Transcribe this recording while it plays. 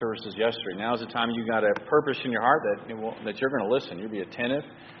verses yesterday. Now's the time you got a purpose in your heart that you're going to listen. You'll be attentive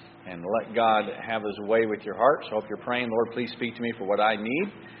and let God have His way with your heart. So I hope you're praying, Lord, please speak to me for what I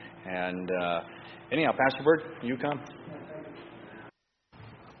need. And anyhow, Pastor Bird, you come.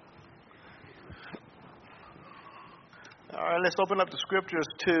 All right, let's open up the scriptures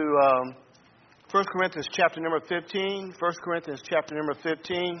to 1 Corinthians chapter number 15. 1 Corinthians chapter number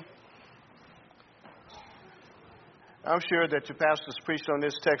 15. I'm sure that your pastor's preached on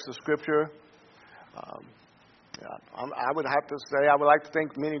this text of scripture. I would have to say, I would like to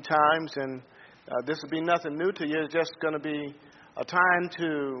think many times, and this would be nothing new to you. It's just going to be a time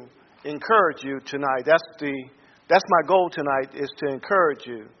to encourage you tonight. That's my goal tonight, is to encourage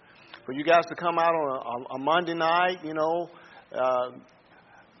you. For you guys to come out on a Monday night,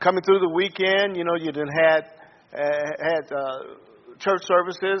 coming through the weekend, you done had church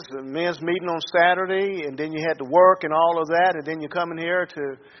services, men's meeting on Saturday, and then you had to work and all of that, and then you come in here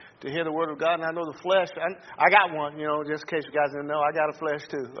to hear the Word of God. And I know the flesh, I got one, just in case you guys didn't know, I got a flesh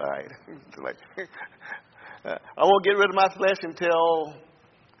too. All right. I won't get rid of my flesh until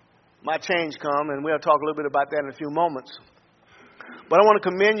my change come, and we'll talk a little bit about that in a few moments. But I want to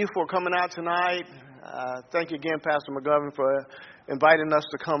commend you for coming out tonight. Thank you again, Pastor McGovern, for inviting us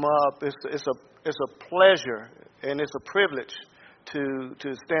to come up. It's a pleasure and it's a privilege to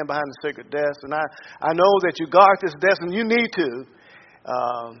stand behind the sacred desk. And I know that you guard this desk, and you need to,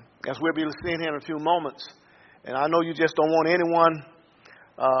 as we'll be seeing here in a few moments. And I know you just don't want anyone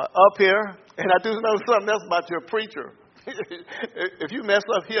up here. And I do know something else about your preacher. If you mess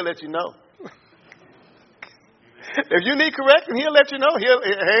up, he'll let you know. If you need correction, he'll let you know.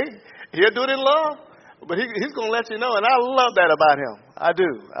 He'll do it in love. But he's going to let you know. And I love that about him. I do.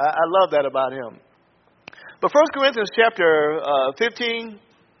 I love that about him. But 1 Corinthians chapter 15,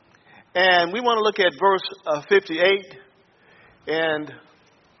 and we want to look at verse 58. And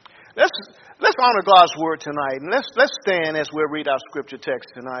let's honor God's word tonight. And let's stand as we read our scripture text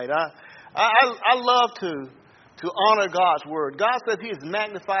tonight. I love to honor God's word. God says He has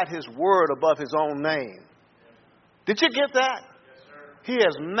magnified His word above His own name. Did you get that? Yes, sir. He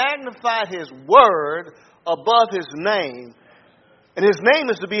has magnified His word above His name, and His name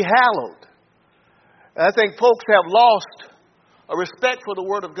is to be hallowed. And I think folks have lost a respect for the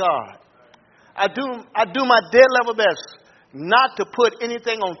Word of God. I do my dead level best not to put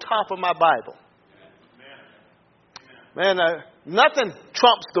anything on top of my Bible. Man, nothing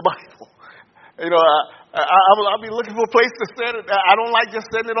trumps the Bible. I'll be looking for a place to set it. I don't like just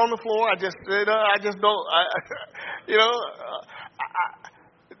setting it on the floor.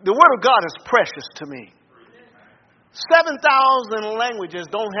 The Word of God is precious to me. 7,000 languages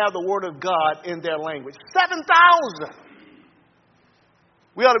don't have the Word of God in their language. 7,000!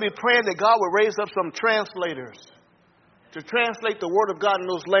 We ought to be praying that God will raise up some translators to translate the Word of God in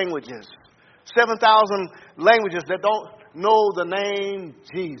those languages. 7,000 languages that don't know the name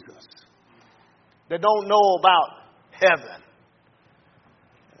Jesus. That don't know about heaven.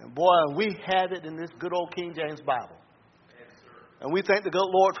 And boy, we have it in this good old King James Bible. And we thank the good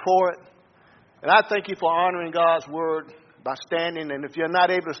Lord for it. And I thank you for honoring God's word by standing. And if you're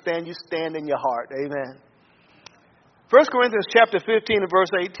not able to stand, you stand in your heart. Amen. 1 Corinthians chapter 15 and verse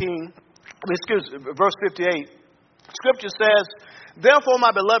 58. Scripture says, "Therefore,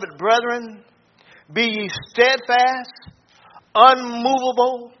 my beloved brethren, be ye steadfast,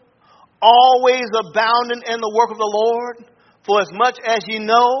 unmovable, always abounding in the work of the Lord, for as much as ye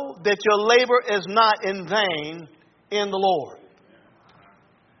know that your labor is not in vain in the Lord."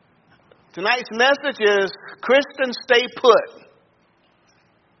 Tonight's message is, Christians, stay put.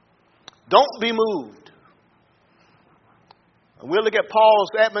 Don't be moved. And we'll look at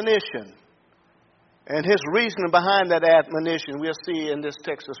Paul's admonition and his reasoning behind that admonition we'll see in this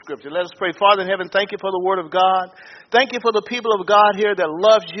text of Scripture. Let us pray. Father in heaven, thank you for the Word of God. Thank you for the people of God here that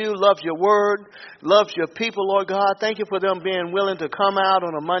loves you, loves your Word, loves your people, Lord God. Thank you for them being willing to come out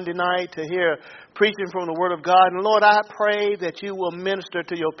on a Monday night to hear preaching from the Word of God. And Lord, I pray that you will minister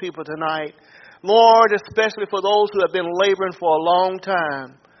to your people tonight. Lord, especially for those who have been laboring for a long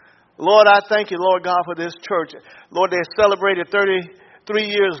time. Lord, I thank you, Lord God, for this church. Lord, they celebrated 33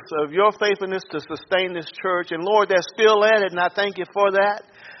 years of your faithfulness to sustain this church. And Lord, they're still at it, and I thank you for that.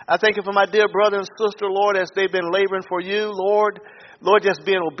 I thank you for my dear brother and sister, Lord, as they've been laboring for you, Lord. Lord, just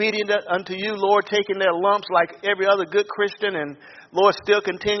being obedient unto you, Lord, taking their lumps like every other good Christian, and Lord, still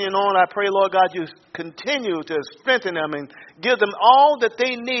continuing on. I pray, Lord God, you continue to strengthen them and give them all that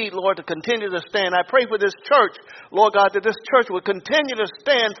they need, Lord, to continue to stand. I pray for this church, Lord God, that this church will continue to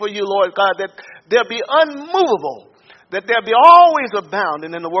stand for you, Lord God, that they'll be unmovable, that they'll be always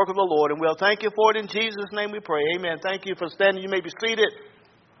abounding in the work of the Lord. And we'll thank you for it in Jesus' name we pray. Amen. Thank you for standing. You may be seated.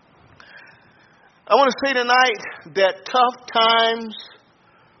 I want to say tonight that tough times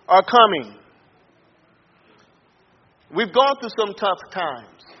are coming. We've gone through some tough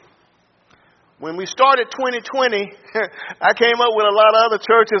times. When we started 2020, I came up with a lot of other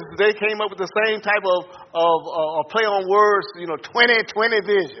churches. They came up with the same type of play on words, 2020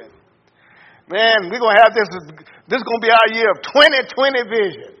 vision. Man, we're going to have this is going to be our year of 2020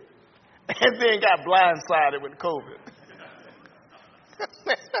 vision. And then got blindsided with COVID.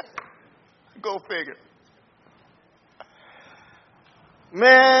 Go figure.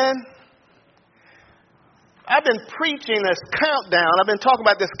 Man, I've been preaching this countdown. I've been talking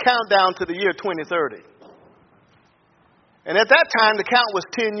about this countdown to the year 2030. And at that time, the count was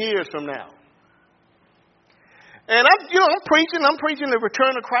 10 years from now. And I'm preaching the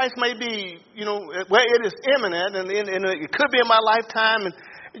return of Christ may be, where it is imminent, and it could be in my lifetime. And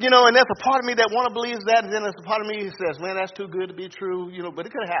there's a part of me that want to believe that, and then there's a part of me that says, man, that's too good to be true, but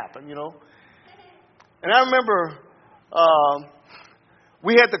it could happen, And I remember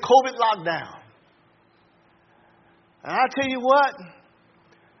we had the COVID lockdown. And I tell you what,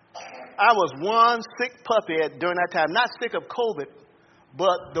 I was one sick puppy during that time. Not sick of COVID,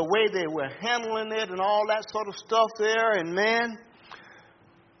 but the way they were handling it and all that sort of stuff there. And man,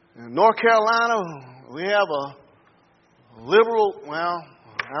 in North Carolina, we have a liberal, I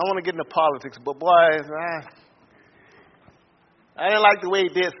don't want to get into politics, but boy, I didn't like the way he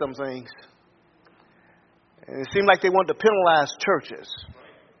did some things. And it seemed like they wanted to penalize churches.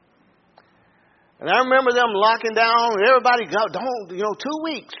 And I remember them locking down, everybody go, 2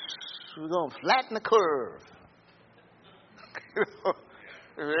 weeks, we're going to flatten the curve.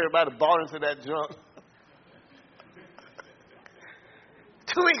 Everybody bought into that junk.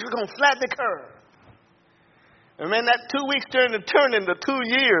 2 weeks, we're going to flatten the curve. And man, that 2 weeks turned into 2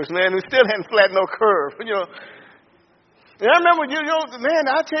 years, man. We still hadn't flattened no curve, And I remember, man,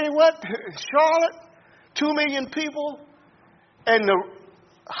 I tell you what, Charlotte, 2 million people, and the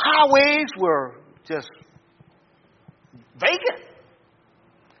highways were just vacant.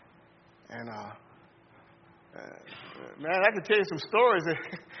 And, man, I can tell you some stories.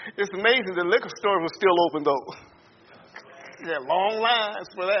 It's amazing the liquor store was still open, though. They had long lines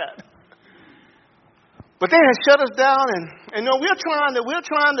for that. But they had shut us down, and we're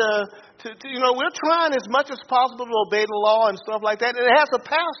trying as much as possible to obey the law and stuff like that. And as a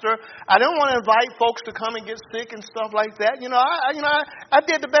pastor, I don't want to invite folks to come and get sick and stuff like that. I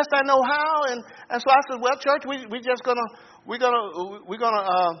did the best I know how, and so I said, well, church, we're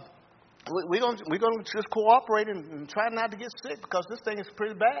gonna just cooperate and try not to get sick because this thing is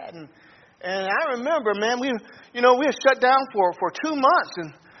pretty bad. And I remember, man, we were shut down for 2 months,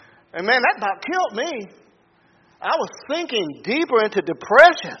 and man, that about killed me. I was sinking deeper into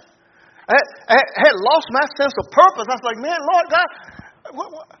depression. I had lost my sense of purpose. I was like, man, Lord God,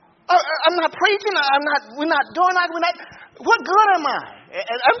 I'm not preaching. We're not doing that. What good am I?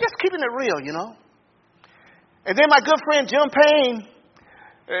 And I'm just keeping it real, And then my good friend Jim Payne,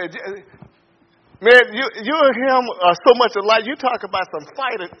 man, you and him are so much alike. You talk about some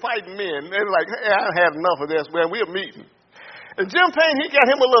fighting men. They're like, hey, I've had enough of this, man. We're meeting. And Jim Payne, he got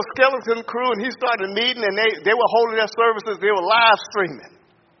him a little skeleton crew, and he started meeting, and they were holding their services. They were live streaming.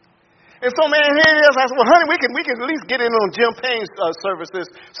 And so, man, here it is. I said, well, honey, we can at least get in on Jim Payne's services.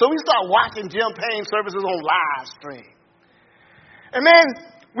 So we start watching Jim Payne services on live stream. And, man,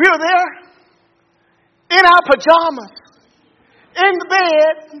 we were there in our pajamas, in the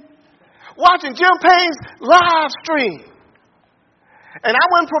bed, watching Jim Payne's live stream. And I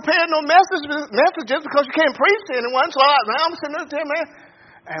wasn't prepared no messages because you can't preach to anyone. So I'm sitting there, man.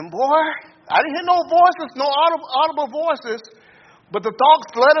 And boy, I didn't hear no voices, no audible voices. But the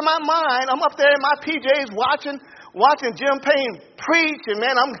thoughts flooded my mind. I'm up there in my PJs watching Jim Payne preach. And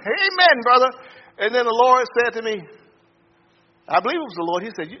man, amen, brother. And then the Lord said to me, I believe it was the Lord.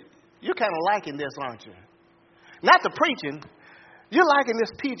 He said, you're kind of liking this, aren't you? Not the preaching. You're liking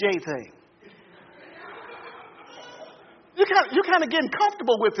this PJ thing. You're kind of getting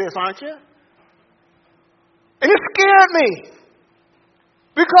comfortable with this, aren't you? And it scared me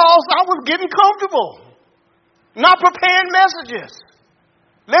because I was getting comfortable, not preparing messages.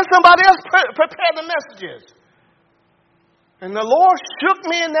 Let somebody else prepare the messages. And the Lord shook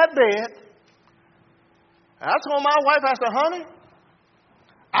me in that bed. And I told my wife, I said, honey,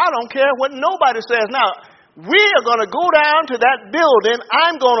 I don't care what nobody says. Now, we are going to go down to that building.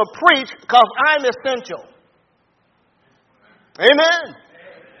 I'm going to preach because I'm essential. Amen.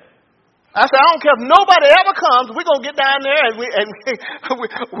 I said, I don't care if nobody ever comes. We're gonna get down there, and we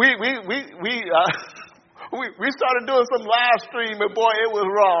started doing some live stream, and boy, it was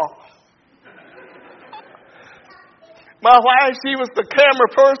raw. My wife, she was the camera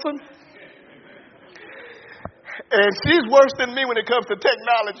person. And she's worse than me when it comes to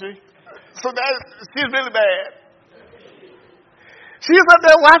technology. So she's really bad. She's up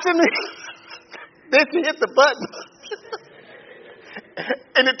there watching me. Then she hit the button.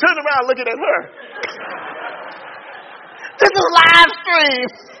 And it turned around looking at her. This is a live stream.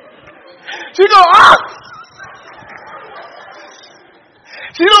 She go, oh!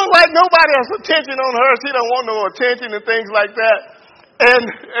 She don't like nobody else's attention on her. She don't want no attention and things like that. And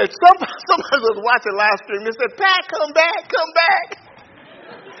somebody was watching live stream. They said, Pat, come back, come back.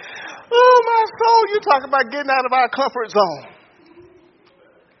 Oh, my soul, you talking about getting out of our comfort zone.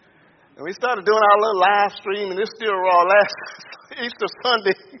 And we started doing our little live stream, and it's still raw. Last Easter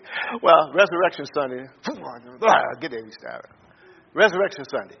Sunday, well, Resurrection Sunday. Get that Easter. Resurrection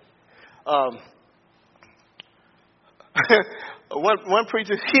Sunday. One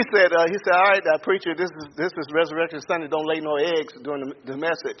preacher, he said, all right, preacher, this is Resurrection Sunday. Don't lay no eggs during the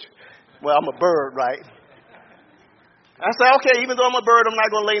message. Well, I'm a bird, right? I said, okay, even though I'm a bird, I'm not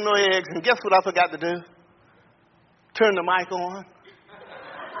going to lay no eggs. And guess what I forgot to do? Turn the mic on.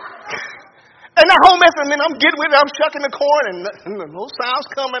 And that whole message, man, I'm getting with it. I'm shucking the corn, and no sound's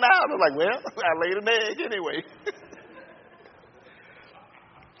coming out. I'm like, well, I laid an egg anyway.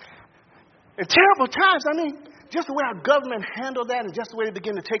 In terrible times, I mean, just the way our government handled that and just the way they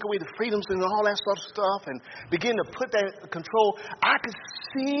begin to take away the freedoms and all that sort of stuff and begin to put that in control, I could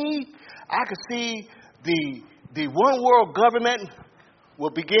see the one world government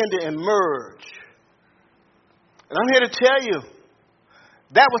will begin to emerge. And I'm here to tell you,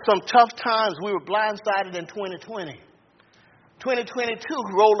 that was some tough times. We were blindsided in 2020. 2022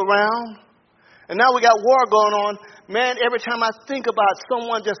 rolled around, and now we got war going on. Man, every time I think about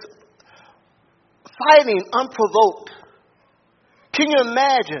someone just fighting unprovoked, can you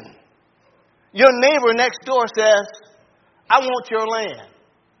imagine? Your neighbor next door says, I want your land,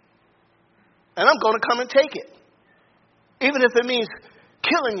 and I'm going to come and take it, even if it means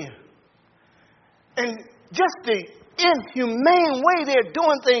killing you. And just the inhumane way they're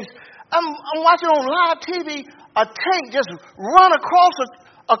doing things. I'm watching on live TV a tank just run across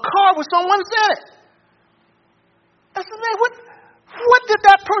a car with someone in it. I said, man, what did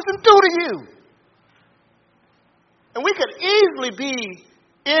that person do to you? And we could easily be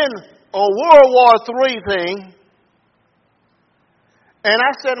in a World War III thing. And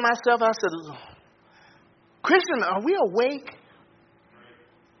I said to myself, Christian, are we awake?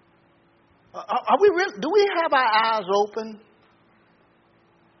 Are we really, do we have our eyes open?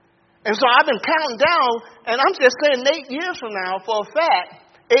 And so I've been counting down, and I'm just saying 8 years from now, for a fact,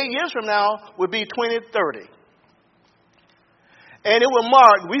 8 years from now would be 2030. And it will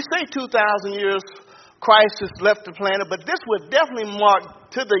mark, we say 2,000 years Christ has left the planet, but this would definitely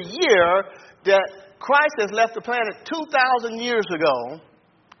mark to the year that Christ has left the planet 2,000 years ago.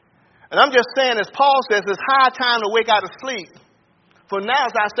 And I'm just saying, as Paul says, it's high time to wake out of sleep. For now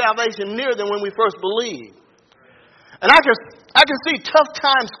is our salvation nearer than when we first believed. And I can see tough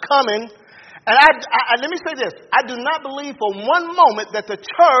times coming. And let me say this. I do not believe for one moment that the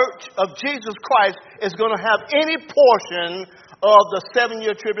church of Jesus Christ is going to have any portion of the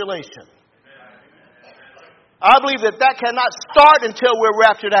 7-year tribulation. I believe that cannot start until we're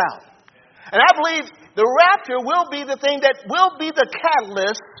raptured out. And I believe the rapture will be the thing that will be the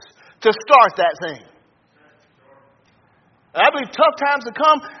catalyst to start that thing. I believe tough times to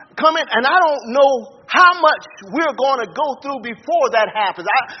come in, and I don't know how much we're going to go through before that happens.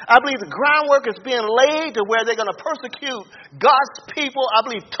 I believe the groundwork is being laid to where they're going to persecute God's people. I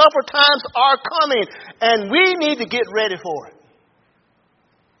believe tougher times are coming, and we need to get ready for it.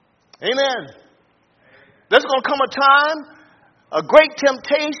 Amen. There's going to come a time, a great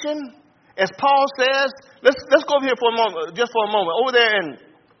temptation, as Paul says. Let's go over here for a moment, just for a moment. Over there in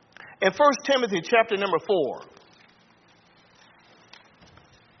 1 Timothy chapter number 4.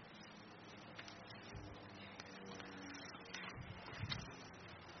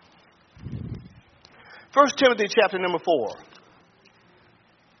 1 Timothy chapter number 4.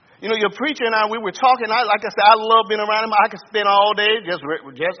 You know, your preacher and I, we were talking. Like I said, I love being around him. I could spend all day just.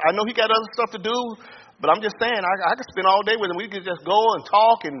 I know he got other stuff to do, but I'm just saying I could spend all day with him. We could just go and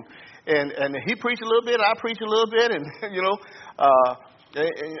talk, and he preach a little bit, I preach a little bit, and you know,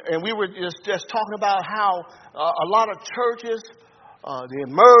 and we were just talking about how a lot of churches, the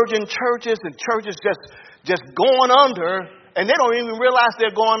emerging churches and churches just going under, and they don't even realize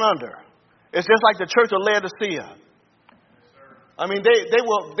they're going under. It's just like the church of Laodicea. I mean, they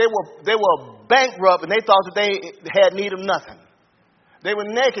were bankrupt, and they thought that they had need of nothing. They were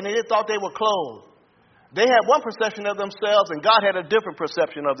naked, and they thought they were clothed. They had one perception of themselves, and God had a different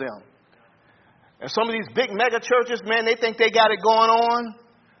perception of them. And some of these big mega churches, man, they think they got it going on.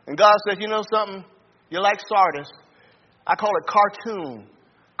 And God says, you know something? You're like Sardis. I call it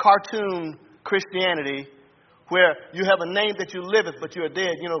cartoon Christianity, where you have a name that you liveth, but you're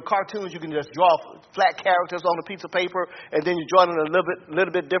dead. You know, cartoons, you can just draw flat characters on a piece of paper, and then you draw it in a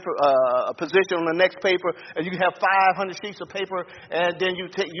little bit different position on the next paper, and you can have 500 sheets of paper, and then you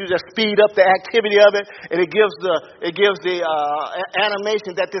just speed up the activity of it, and it gives the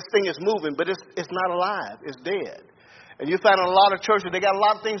animation that this thing is moving, but it's not alive. It's dead. And you find in a lot of churches, they got a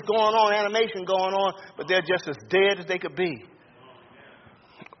lot of things going on, animation going on, but they're just as dead as they could be.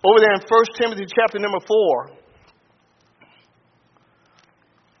 Over there in 1 Timothy chapter number 4,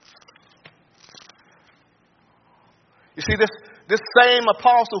 you see, this same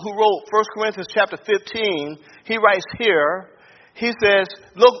apostle who wrote 1 Corinthians chapter 15, he writes here, he says,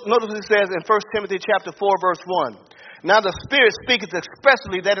 notice what he says in 1 Timothy chapter 4, verse 1. Now the Spirit speaketh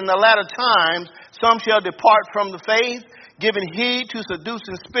expressly that in the latter times some shall depart from the faith, giving heed to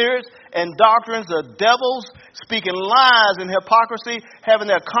seducing spirits and doctrines of devils, speaking lies and hypocrisy, having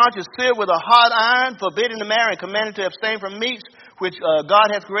their conscience seared with a hot iron, forbidding to marry and commanding to abstain from meats, which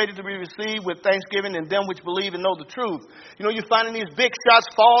God has created to be received with thanksgiving, and them which believe and know the truth. You know, you're finding these big shots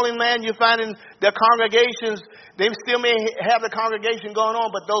falling, man. You're finding their congregations, they still may have the congregation going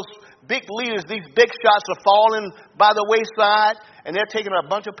on, but those big leaders, these big shots are falling by the wayside, and they're taking a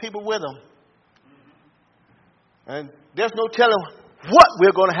bunch of people with them. And there's no telling what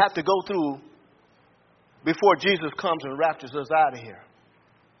we're going to have to go through before Jesus comes and raptures us out of here.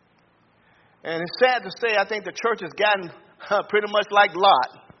 And it's sad to say, I think the church has gotten pretty much like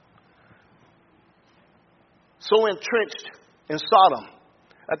Lot, so entrenched in Sodom.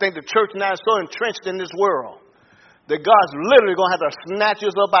 I think the church now is so entrenched in this world that God's literally going to have to snatch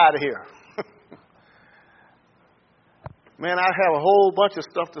us up out of here. Man, I have a whole bunch of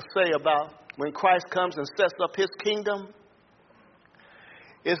stuff to say about when Christ comes and sets up his kingdom.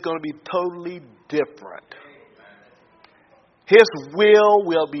 It's going to be totally different. His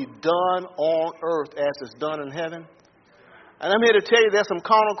will be done on earth as it's done in heaven. And I'm here to tell you there's some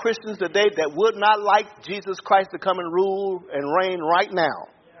carnal Christians today that would not like Jesus Christ to come and rule and reign right now.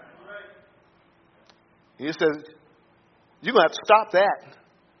 He says, you're going to have to stop that.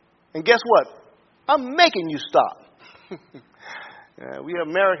 And guess what? I'm making you stop. We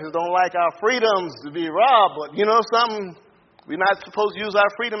Americans don't like our freedoms to be robbed, but you know something? We're not supposed to use our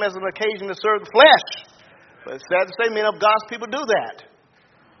freedom as an occasion to serve the flesh. But it's sad to say many of God's people do that.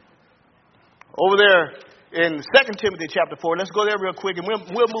 Over there in 2 Timothy chapter 4, let's go there real quick, and we'll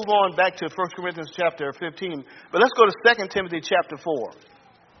move on back to 1 Corinthians chapter 15. But let's go to 2 Timothy chapter 4.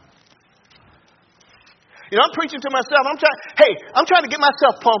 You know, I'm preaching to myself. I'm trying to get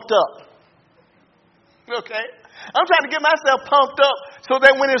myself pumped up. Okay? I'm trying to get myself pumped up so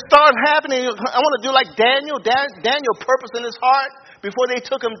that when it starts happening, I want to do like Daniel. Daniel purposed in his heart before they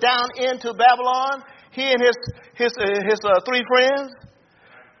took him down into Babylon. He and his three friends,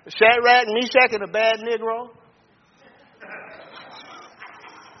 Shadrach, Meshach, and a bad Negro.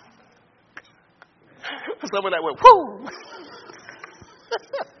 Some of that went, whoo!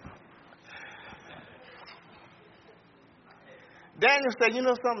 Daniel said, you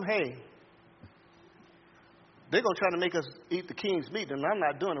know something? Hey, they're going to try to make us eat the king's meat, and I'm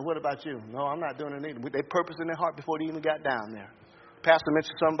not doing it. What about you? No, I'm not doing it either. They purposed in their heart before they even got down there. Pastor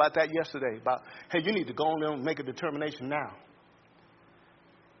mentioned something about that yesterday, about, hey, you need to go on there and make a determination now.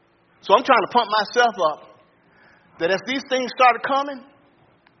 So I'm trying to pump myself up that as these things started coming,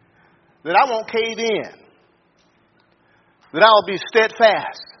 that I won't cave in, that I will be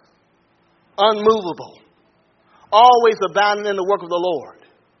steadfast, unmovable, always abounding in the work of the Lord.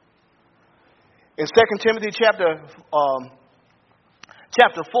 In 2 Timothy chapter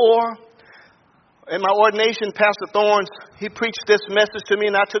 4, in my ordination, Pastor Thorns, he preached this message to me,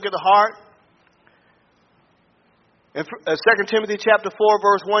 and I took it to heart. In 2 Timothy chapter 4,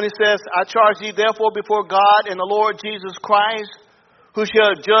 verse 1, he says, I charge thee therefore before God and the Lord Jesus Christ, who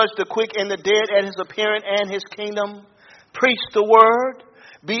shall judge the quick and the dead at his appearing and his kingdom. Preach the word.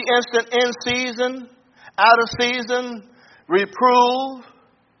 Be instant in season, out of season, reprove,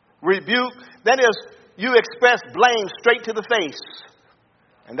 rebuke. That is, you express blame straight to the face.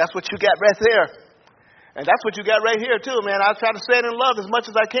 And that's what you got right there. And that's what you got right here, too, man. I try to say it in love as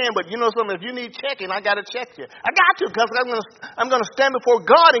much as I can, but you know something, if you need checking, I got to check you. I got to, because I'm going to stand before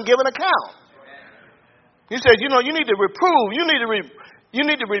God and give an account. He says, you know, you need to reprove, you need to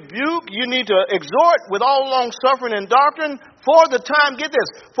rebuke, you need to exhort with all long suffering and doctrine, for the time, get this,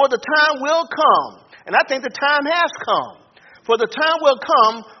 for the time will come. And I think the time has come. For the time will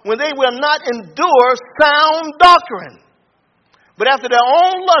come when they will not endure sound doctrine, But after their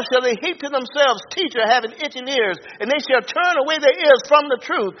own lust shall they heap to themselves teachers having itching ears, and they shall turn away their ears from the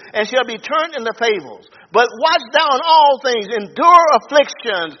truth, and shall be turned into fables. But watch thou in all things, endure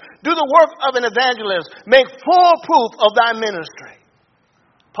afflictions, do the work of an evangelist, make full proof of thy ministry.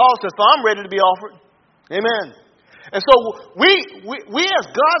 Paul says, so I'm ready to be offered. Amen. And so we as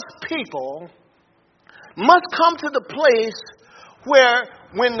God's people must come to the place where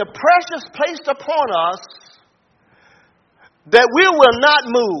when the pressure is placed upon us, that we will not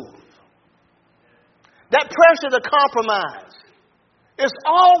move. That pressure to compromise is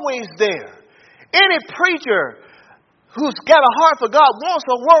always there. Any preacher who's got a heart for God wants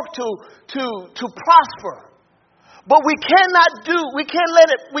to work to prosper. But we cannot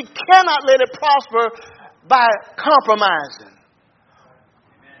let it prosper by compromising.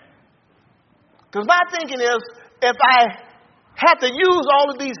 Because my thinking is, if I have to use all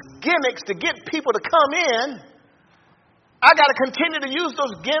of these gimmicks to get people to come in, I got to continue to use those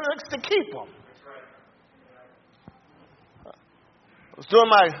gimmicks to keep them. I was doing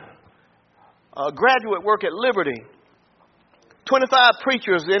my graduate work at Liberty. 25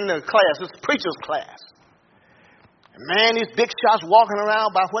 preachers in the class. It's a preacher's class. And man, these big shots walking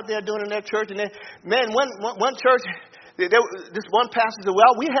around about what they're doing in their church. And one church, this one pastor said,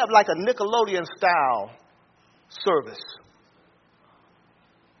 well, we have like a Nickelodeon-style service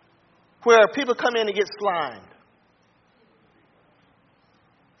where people come in and get slimed.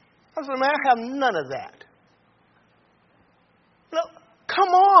 I said, man, I have none of that. No, come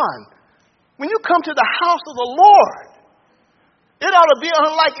on. When you come to the house of the Lord, it ought to be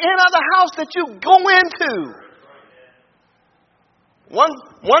unlike any other house that you go into.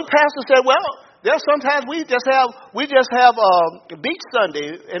 One pastor said, well, there's sometimes we just have beach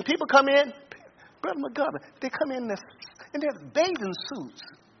Sunday, and people come in, Brother McGovern, they come in their bathing suits.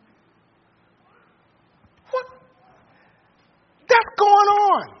 What? That's going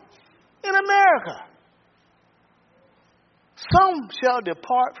on in America. Some shall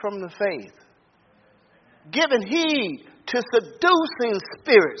depart from the faith, giving heed to seducing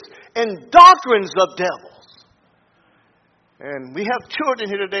spirits and doctrines of devils. And we have children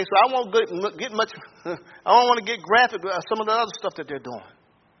here today, so I won't get much, I don't want to get graphic with some of the other stuff that they're doing.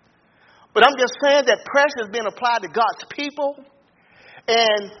 But I'm just saying that pressure is being applied to God's people.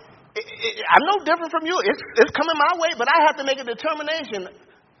 And I'm no different from you. It's coming my way, but I have to make a determination.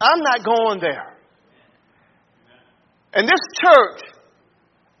 I'm not going there. And this church,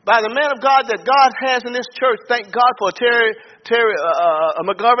 by the man of God that God has in this church, thank God for Terry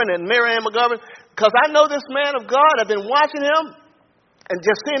McGovern and Marianne McGovern, because I know this man of God. I've been watching him and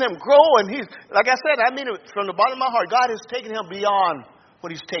just seeing him grow. And he's, like I said, I mean it from the bottom of my heart. God has taken him beyond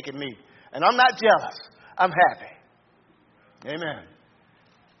what he's taken me. And I'm not jealous. I'm happy. Amen.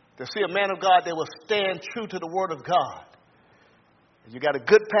 To see a man of God that will stand true to the Word of God. You got a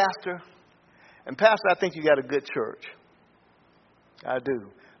good pastor. And pastor, I think you got a good church. I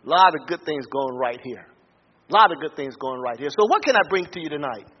do. A lot of good things going right here. A lot of good things going right here. So what can I bring to you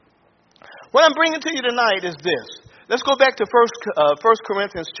tonight? What I'm bringing to you tonight is this. Let's go back to 1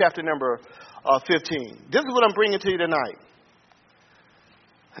 Corinthians chapter number 15. This is what I'm bringing to you tonight.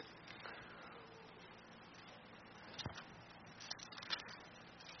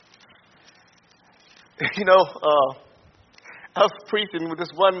 You know, I was preaching with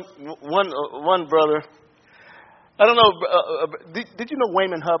this one brother. I don't know. Did you know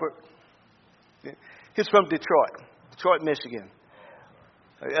Wayman Hubbard? He's from Detroit, Michigan.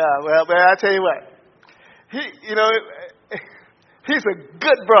 Yeah, well, I tell you what. He's a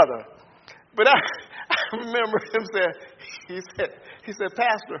good brother. But I remember him saying, he said,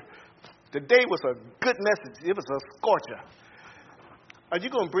 Pastor, today was a good message. It was a scorcher. Are you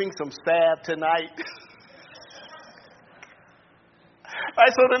going to bring some salve tonight? All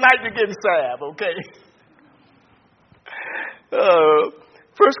right, so tonight you're getting salve, okay? 1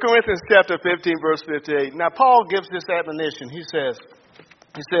 Corinthians chapter 15, verse 58. Now, Paul gives this admonition. He says,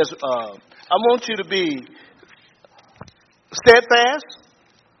 I want you to be steadfast,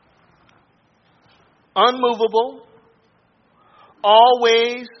 unmovable,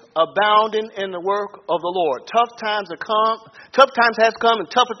 always abounding in the work of the Lord. Tough times have come, and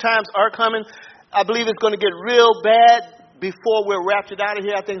tougher times are coming. I believe it's going to get real bad before we're raptured out of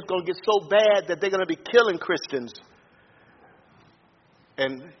here. I think it's going to get so bad that they're going to be killing Christians.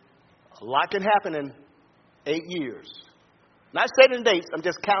 And a lot can happen in 8 years. Not setting dates, I'm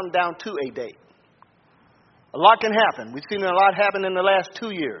just counting down to a date. A lot can happen. We've seen a lot happen in the last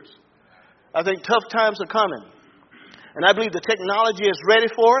 2 years. I think tough times are coming. And I believe the technology is ready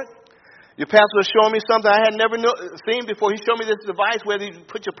for it. Your pastor was showing me something I had never seen before. He showed me this device where you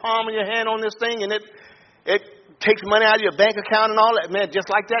put your palm of your hand on this thing and it takes money out of your bank account and all that, man, just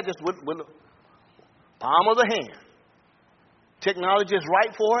like that, just with the palm of the hand. Technology is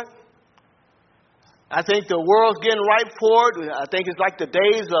ripe for it. I think the world's getting ripe for it. I think it's like the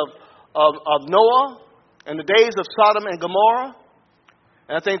days of Noah and the days of Sodom and Gomorrah.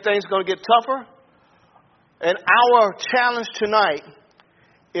 And I think things are going to get tougher. And our challenge tonight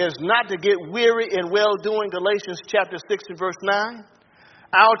is not to get weary in well-doing, Galatians chapter 6 and verse 9.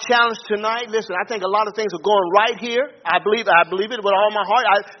 Our challenge tonight, listen, I think a lot of things are going right here. I believe it with all my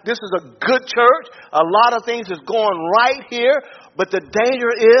heart. This is a good church. A lot of things is going right here. But the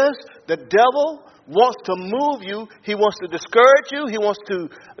danger is the devil wants to move you. He wants to discourage you. He wants to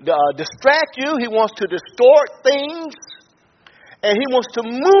distract you. He wants to distort things. And he wants to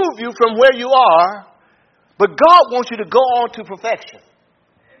move you from where you are. But God wants you to go on to perfection.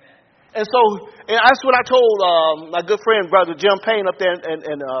 And that's what I told my good friend, Brother Jim Payne, up there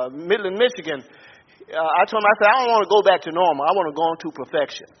in Midland, Michigan. I told him, I said, I don't want to go back to normal. I want to go on to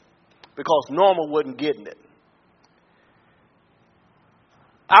perfection. Because normal wasn't getting it.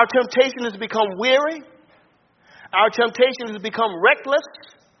 Our temptation is to become weary. Our temptation is to become reckless.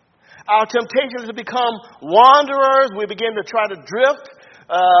 Our temptation is to become wanderers. We begin to try to drift.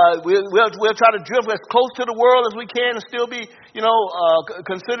 We'll try to drift as close to the world as we can and still be,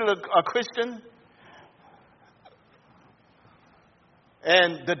 considered a Christian.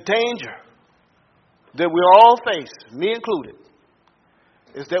 And the danger that we all face, me included,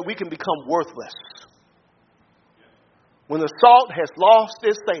 is that we can become worthless. When the salt has lost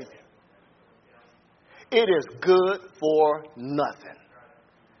its savor, it is good for nothing.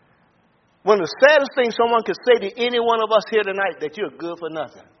 One of the saddest things someone could say to any one of us here tonight, that you're good for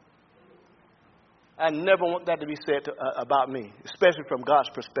nothing. I never want that to be said about me, especially from God's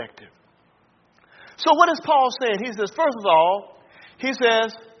perspective. So what is Paul saying? He says, first of all, he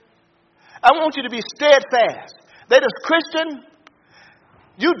says, I want you to be steadfast. That is, Christian,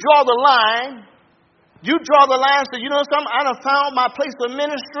 you draw the line. You draw the line and say, you know something? I done found my place of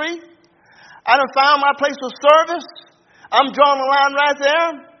ministry. I done found my place of service. I'm drawing the line right there.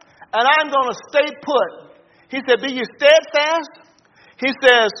 And I'm going to stay put. He said, be you steadfast. He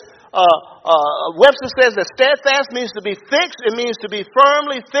says, Webster says that steadfast means to be fixed. It means to be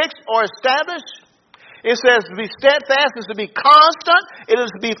firmly fixed or established. It says to be steadfast is to be constant. It is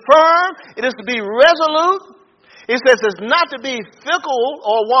to be firm. It is to be resolute. It says it's not to be fickle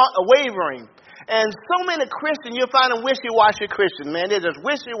or wavering. And so many Christians, you'll find them wishy-washy Christians, man. They're just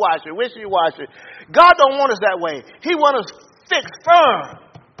wishy-washy. God don't want us that way. He wants us fixed firm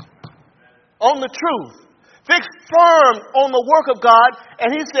on the truth. Fixed firm on the work of God.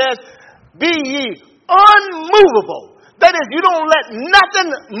 And he says, be ye unmovable. That is, you don't let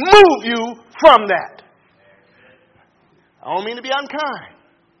nothing move you from that. I don't mean to be unkind.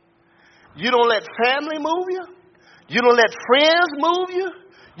 You don't let family move you. You don't let friends move you.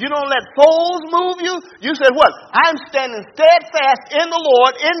 You don't let foes move you. You say, what? I'm standing steadfast in the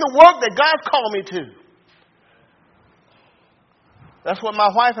Lord, in the work that God's called me to. That's what my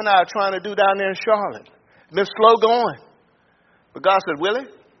wife and I are trying to do down there in Charlotte. It's been slow going. But God said, Willie,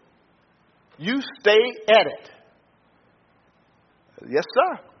 you stay at it. Yes,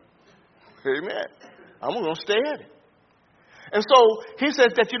 sir. Amen. I'm going to stay at it. And so he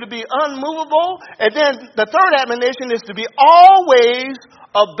says that you're to be unmovable. And then the third admonition is to be always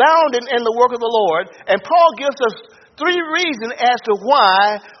abounding in the work of the Lord. And Paul gives us 3 reasons as to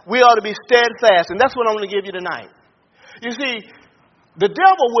why we ought to be steadfast. And that's what I'm going to give you tonight. You see, the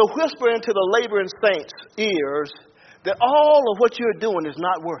devil will whisper into the laboring saints' ears that all of what you're doing is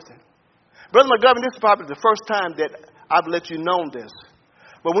not worth it. Brother McGovern, this is probably the first time that I've let you know this.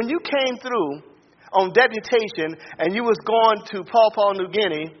 But when you came through on deputation and you was going to Papua New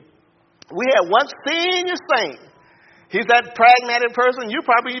Guinea, we had one senior saint. He's that pragmatic person. You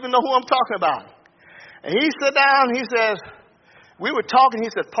probably even know who I'm talking about. And he sat down, he says, we were talking, he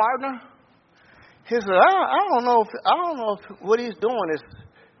said, partner, he said, I don't know if what he's doing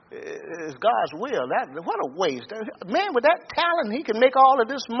is God's will. What a waste. Man, with that talent, he can make all of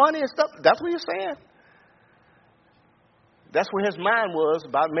this money and stuff. That's what he's saying. That's where his mind was,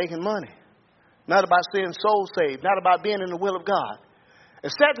 about making money. Not about seeing souls saved. Not about being in the will of God.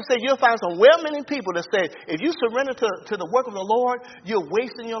 It's sad to say you'll find some well-meaning people that say, if you surrender to the work of the Lord, you're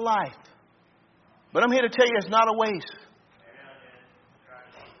wasting your life. But I'm here to tell you it's not a waste.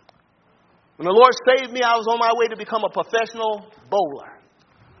 When the Lord saved me, I was on my way to become a professional bowler.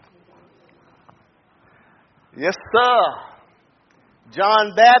 Yes, sir.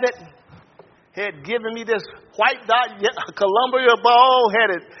 John Babbitt had given me this white dot Columbia ball,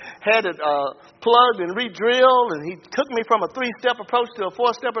 had it plugged and re-drilled, and he took me from a 3-step approach to a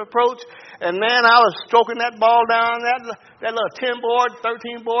 4-step approach. And man, I was stroking that ball down, that little 10 board,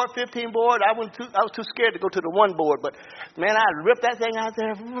 13 board, 15 board. I was too scared to go to the 1 board, but man, I ripped that thing out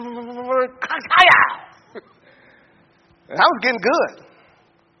there. And I was getting good.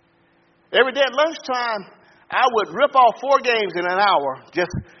 Every day at lunchtime, I would rip off 4 games in an hour,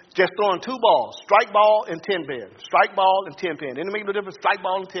 just throwing 2 balls, strike ball and 10 pin, strike ball and 10 pin. Didn't make no difference, strike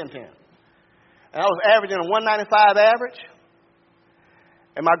ball and 10 pin. And I was averaging a 195 average.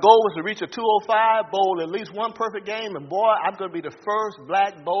 And my goal was to reach a 205, bowl at least 1 perfect game. And boy, I'm going to be the first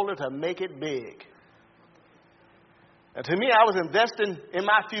black bowler to make it big. And to me, I was investing in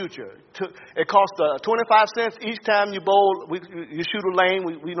my future. It cost 25 cents each time you bowl. You shoot a lane,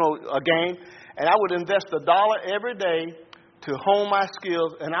 a game. And I would invest $1 every day to hone my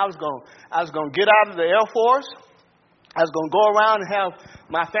skills. And I was going to get out of the Air Force. I was going to go around and have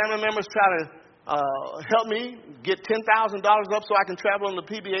my family members try to help me get $10,000 up so I can travel on the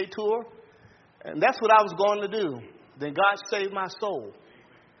PBA tour. And that's what I was going to do. Then God saved my soul.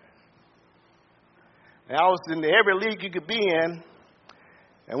 And I was in every league you could be in.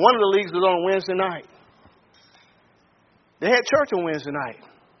 And one of the leagues was on Wednesday night. They had church on Wednesday night.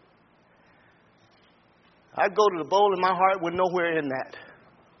 I'd go to the bowl and my heart was nowhere in that.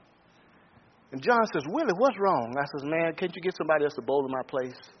 And John says, Willie, what's wrong? I says, man, can't you get somebody else to bowl in my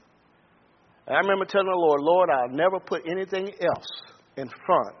place? And I remember telling the Lord, Lord, I'll never put anything else in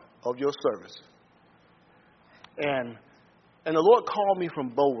front of your service. And the Lord called me from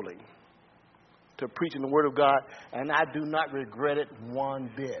bowling to preaching the Word of God, and I do not regret it one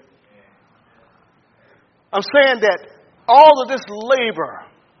bit. I'm saying that all of this labor,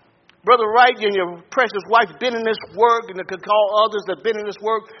 Brother Wright and your precious wife been in this work, and I could call others that have been in this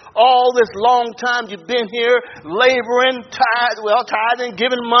work all this long time. You've been here laboring, tithing,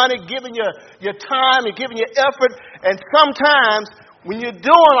 giving money, giving your time and giving your effort. And sometimes when you're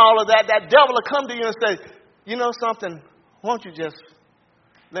doing all of that, that devil will come to you and say, you know something, won't you just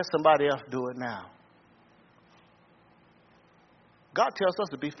let somebody else do it now? God tells us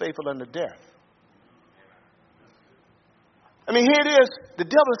to be faithful unto death. I mean, here it is. The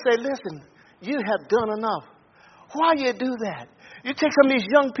devil say, listen, you have done enough. Why you do that? You take some of these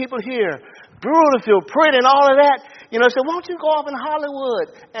young people here, beautiful, pretty, and all of that. Say, why don't you go off in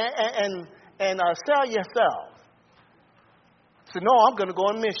Hollywood and sell yourself? I said, no, I'm going to go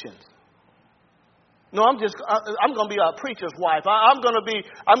on missions. No, I'm going to be a preacher's wife. I'm going to be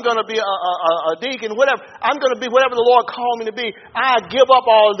a deacon, whatever. I'm going to be whatever the Lord called me to be. I give up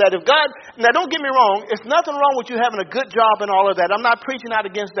all of that. If God, now don't get me wrong, it's nothing wrong with you having a good job and all of that. I'm not preaching out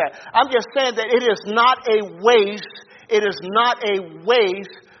against that. I'm just saying that it is not a waste. It is not a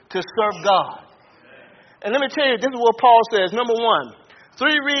waste to serve God. And let me tell you, this is what Paul says. Number 1. 3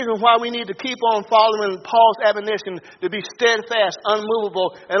 reasons why we need to keep on following Paul's admonition to be steadfast,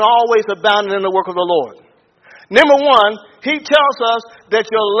 unmovable, and always abounding in the work of the Lord. Number 1, he tells us that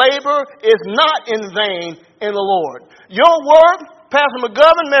your labor is not in vain in the Lord. Your work, Pastor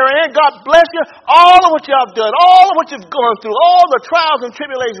McGovern, Mary Ann, God bless you, all of what you have done, all of what you've gone through, all the trials and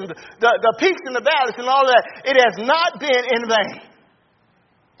tribulations, the peaks and the valleys and all of that, it has not been in vain.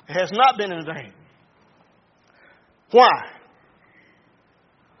 It has not been in vain. Why?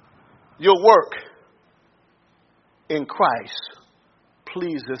 Your work in Christ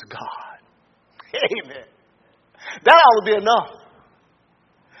pleases God. Amen. That ought to be enough.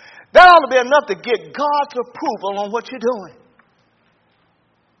 That ought to be enough to get God's approval on what you're doing.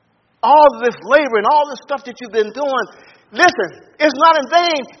 All of this labor and all this stuff that you've been doing, listen, it's not in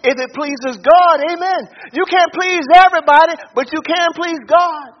vain if it pleases God. Amen. You can't please everybody, but you can please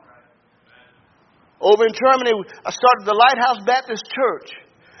God. Over in Germany, I started the Lighthouse Baptist Church.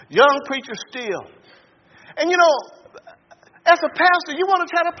 Young preacher still. And as a pastor, you want to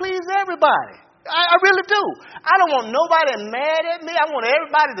try to please everybody. I really do. I don't want nobody mad at me. I want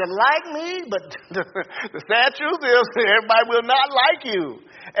everybody to like me. But the sad truth is everybody will not like you.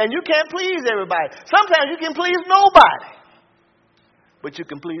 And you can't please everybody. Sometimes you can please nobody. But you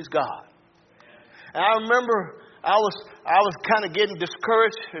can please God. And I remember I was kind of getting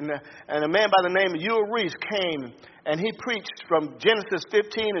discouraged, and a man by the name of Ewell Reese came, and he preached from Genesis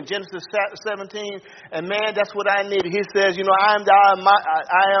 15 and Genesis 17, and man, that's what I needed. He says, I am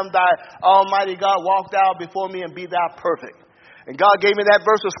thy almighty God, walk thou before me and be thou perfect. And God gave me that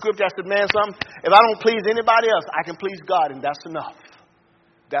verse of scripture. I said, man, if I don't please anybody else, I can please God, and that's enough.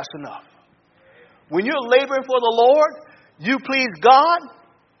 That's enough. When you're laboring for the Lord, you please God,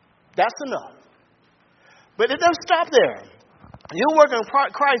 that's enough. But it doesn't stop there. Your work in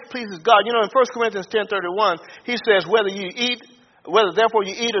Christ pleases God. In 1 Corinthians 10:31, he says, whether you eat Whether therefore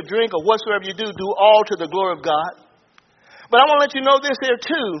you eat or drink or whatsoever you do, do all to the glory of God. But I want to let you know this here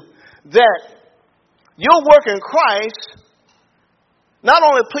too, that your work in Christ not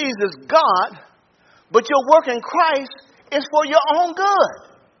only pleases God, but your work in Christ is for your own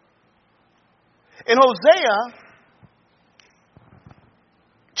good. In Hosea,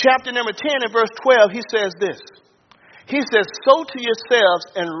 chapter number 10 and verse 12, he says this. He says, sow to yourselves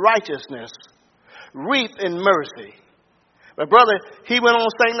in righteousness, reap in mercy. My brother, he went on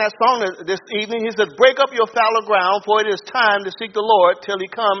saying that song this evening. He says, break up your fallow ground, for it is time to seek the Lord till he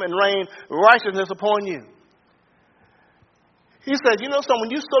come and rain righteousness upon you. He says, you know something,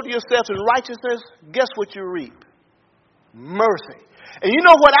 when you sow to yourself in righteousness, guess what you reap? Mercy. And you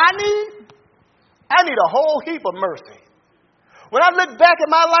know what I need? I need a whole heap of mercy. When I look back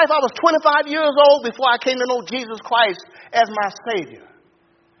at my life, I was 25 years old before I came to know Jesus Christ as my Savior.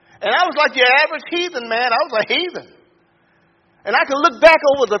 And I was like your average heathen, man. I was a heathen. And I can look back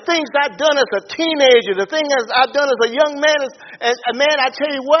over the things I've done as a teenager, the things I've done as a young man. And man, I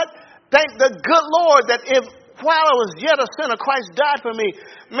tell you what, thank the good Lord that while I was yet a sinner, Christ died for me.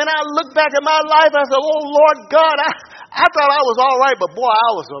 Man, I look back at my life, I said, oh, Lord God, I thought I was all right, but boy,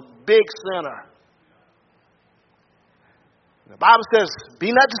 I was a big sinner. The Bible says, be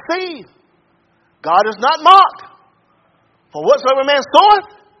not deceived. God is not mocked. For whatsoever man soweth,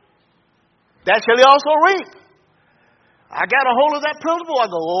 that shall he also reap. I got a hold of that principle. I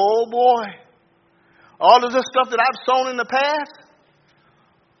go, oh boy, all of this stuff that I've sown in the past,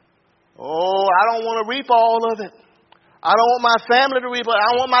 oh, I don't want to reap all of it. I don't want my family to reap it.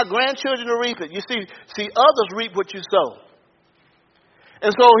 I don't want my grandchildren to reap it. You see, others reap what you sow. And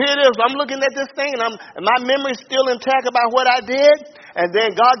so here it is. I'm looking at this thing, and my memory's still intact about what I did. And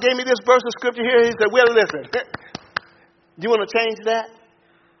then God gave me this verse of scripture here. He said, well, listen, you want to change that?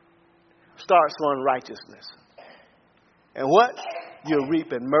 Start sowing righteousness. And what? You'll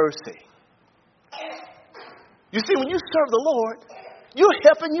reap in mercy. You see, when you serve the Lord, you're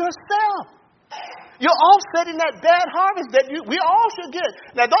helping yourself. You're offsetting that bad harvest that we all should get.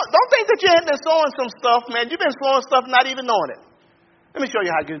 Now, don't think that you haven't been sowing some stuff, man. You've been sowing stuff not even knowing it. Let me show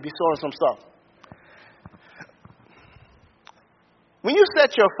you how you can be sowing some stuff. When you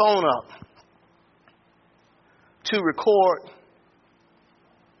set your phone up to record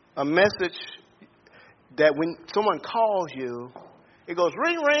a message that when someone calls you, it goes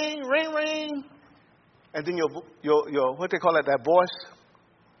ring, ring, ring, ring, and then your what they call it, that voice,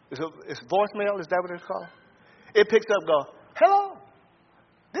 it's voicemail, is that what it's called? It picks up, go, hello,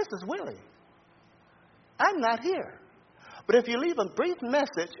 this is Willie. I'm not here. But if you leave a brief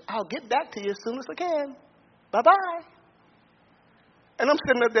message, I'll get back to you as soon as I can. Bye-bye. And I'm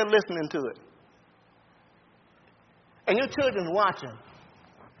sitting up there listening to it. And your children's watching.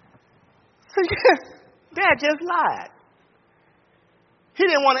 So, yeah, Dad just lied. He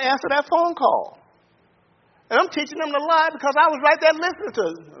didn't want to answer that phone call. And I'm teaching them to lie because I was right there listening to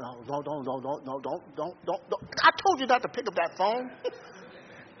it. Don't. I told you not to pick up that phone.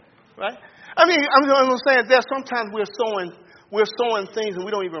 Right? I mean, I'm saying that sometimes we're sowing things and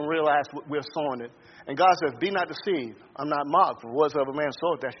we don't even realize we're sowing it. And God says, be not deceived. I'm not mocked. For whatsoever man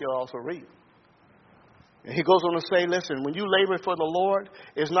soweth, that shall also reap. And he goes on to say, listen, when you labor for the Lord,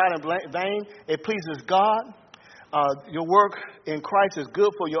 it's not in vain. It pleases God. Your work in Christ is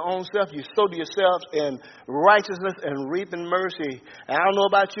good for your own self. You sow to yourselves in righteousness and reap in mercy. And I don't know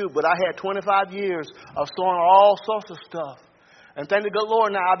about you, but I had 25 years of sowing all sorts of stuff. And thank the good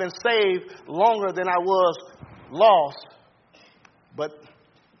Lord, now I've been saved longer than I was lost. But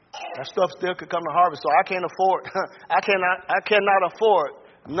that stuff still could come to harvest. So I can't afford, I cannot afford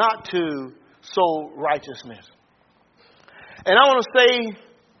not to sow righteousness. And I want to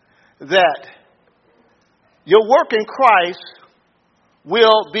say that your work in Christ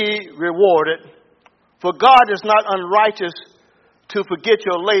will be rewarded. For God is not unrighteous to forget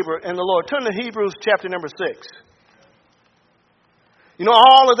your labor in the Lord. Turn to Hebrews chapter number 6. You know,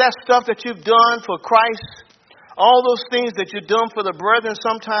 all of that stuff that you've done for Christ, all those things that you've done for the brethren,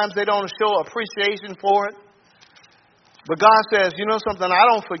 sometimes they don't show appreciation for it. But God says, you know something, I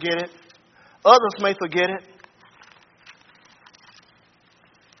don't forget it. Others may forget it.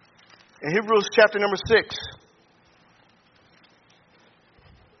 In Hebrews chapter number 6,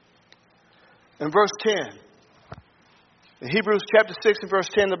 in verse 10. In Hebrews chapter 6 and verse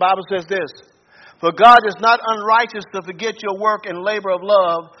 10, the Bible says this. For God is not unrighteous to forget your work and labor of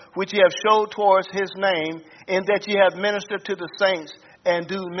love, which ye have showed towards his name, in that ye have ministered to the saints and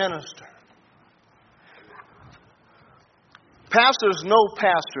do minister. Pastors know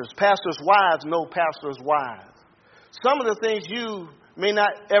pastors. Pastors' wives know pastors' wives. Some of the things you may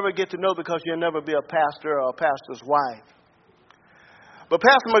not ever get to know because you'll never be a pastor or a pastor's wife. But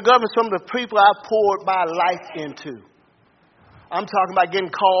Pastor McGovern, some of the people I poured my life into. I'm talking about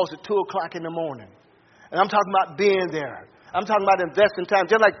getting calls at 2 o'clock in the morning. And I'm talking about being there. I'm talking about investing time.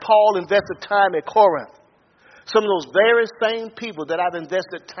 Just like Paul invested time at Corinth. Some of those very same people that I've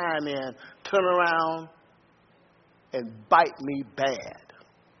invested time in turn around and bite me bad.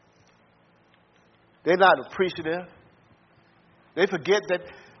 They're not appreciative. They forget that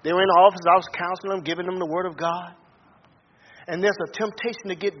they were in the office. I was counseling them, giving them the Word of God. And there's a temptation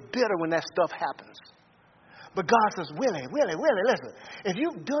to get bitter when that stuff happens. But God says, Willie, listen. If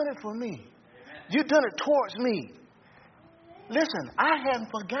you've done it for me, you've done it towards me. Listen, I haven't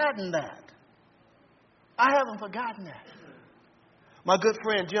forgotten that. I haven't forgotten that. My good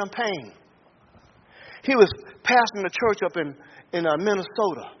friend Jim Payne, he was pastoring a church up in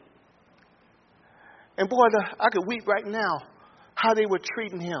Minnesota. And boy, I could weep right now how they were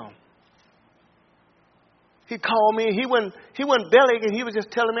treating him. He called me. He wasn't bellying, and he was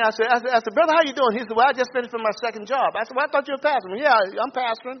just telling me. I said, brother, how you doing? He said, well, I just finished with my second job. I said, well, I thought you were pastoring. Yeah, I'm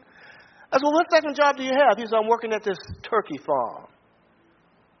pastoring. I said, well, what second job do you have? He said, I'm working at this turkey farm.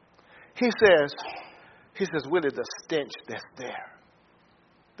 He says, Willie, the stench that's there.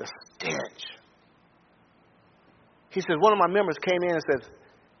 The stench. He says, one of my members came in and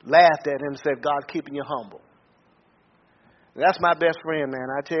laughed at him and said, God's keeping you humble. And that's my best friend, man.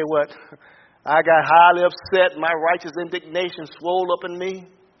 I tell you what, I got highly upset. My righteous indignation swelled up in me.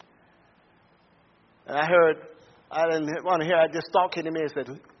 And I didn't want to hear, I just thought came to me and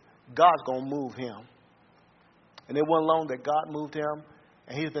said, God's going to move him. And it wasn't long that God moved him.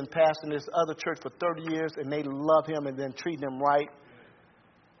 And he's been pastoring this other church for 30 years, and they love him and then treating him right.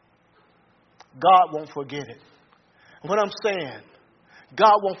 God won't forget it. And what I'm saying,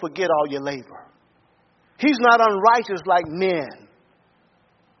 God won't forget all your labor. He's not unrighteous like men.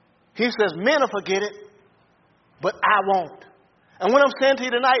 He says, men will forget it, but I won't. And what I'm saying to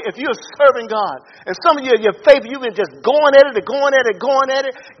you tonight, if you're serving God, and some of you, your faith, you've been just going at it,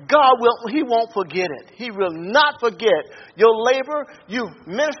 God He won't forget it. He will not forget your labor. You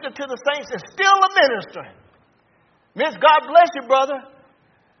minister to the saints and still a ministering. Miss, God bless you, brother.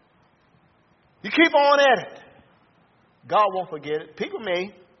 You keep on at it. God won't forget it. People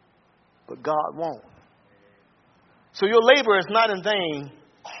may, but God won't. So your labor is not in vain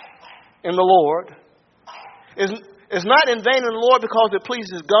in the Lord. It's not in vain in the Lord because it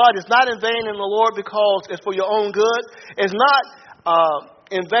pleases God. It's not in vain in the Lord because it's for your own good. It's not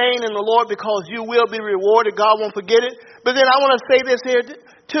in vain in the Lord because you will be rewarded. God won't forget it. But then I want to say this here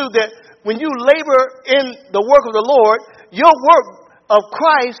too, that when you labor in the work of the Lord, your work of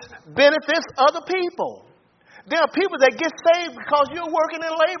Christ benefits other people. There are people that get saved because you're working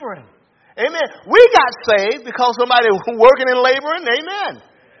and laboring. Amen. We got saved because somebody was working and laboring. Amen.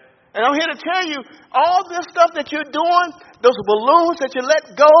 And I'm here to tell you, all this stuff that you're doing, those balloons that you let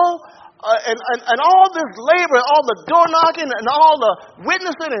go, and all this labor, all the door knocking and all the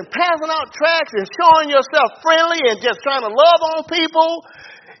witnessing and passing out tracts and showing yourself friendly and just trying to love on people,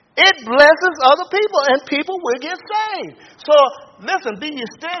 it blesses other people and people will get saved. So listen, be ye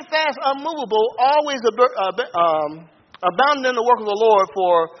steadfast, unmovable, always abounding in the work of the Lord,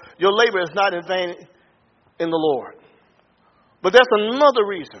 for your labor is not in vain in the Lord. But that's another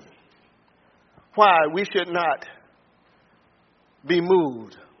reason why we should not be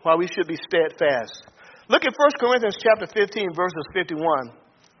moved, why we should be steadfast. Look at 1 Corinthians chapter 15, verses 51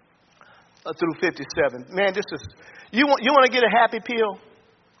 through 57. Man, this is, you want to get a happy pill?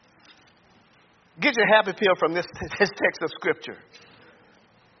 Get your happy pill from this text of Scripture.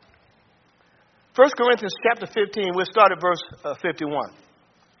 1 Corinthians chapter 15, we'll start at verse 51.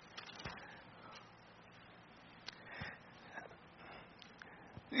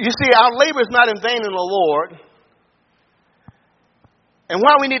 You see, our labor is not in vain in the Lord. And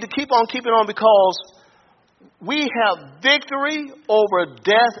why we need to keep on keeping on, because we have victory over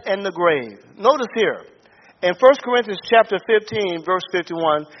death and the grave. Notice here, in 1 Corinthians chapter 15, verse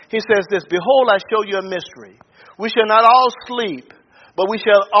 51, he says this, behold, I show you a mystery. We shall not all sleep, but we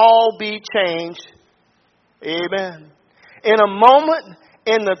shall all be changed. Amen. In a moment,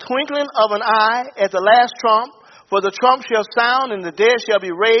 in the twinkling of an eye, at the last trump, for the trump shall sound, and the dead shall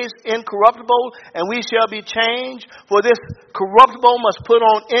be raised incorruptible, and we shall be changed. For this corruptible must put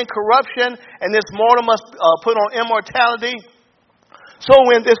on incorruption, and this mortal must put on immortality. So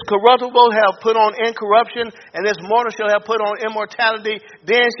when this corruptible have put on incorruption, and this mortal shall have put on immortality,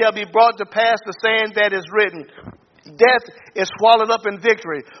 then shall be brought to pass the saying that is written, death is swallowed up in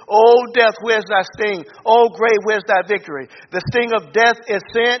victory. O death, where's thy sting? O grave, where's thy victory? The sting of death is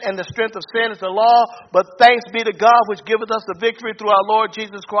sin, and the strength of sin is the law. But thanks be to God, which giveth us the victory through our Lord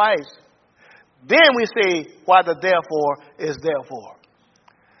Jesus Christ. Then we say, why the therefore is therefore.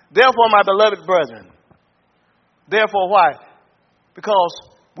 Therefore, my beloved brethren, therefore why? Because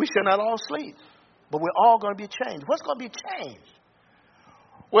we shall not all sleep, but we're all going to be changed. What's going to be changed?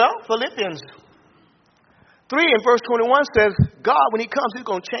 Well, Philippians 3 and verse 21 says, God, when he comes, he's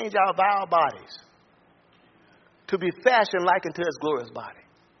going to change our vile bodies to be fashioned like unto his glorious body.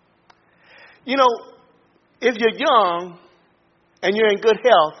 You know, if you're young and you're in good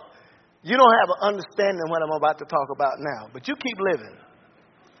health, you don't have an understanding of what I'm about to talk about now. But you keep living.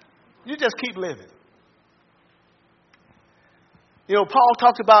 You just keep living. You know, Paul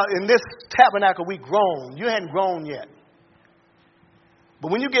talks about in this tabernacle we grown. You hadn't grown yet.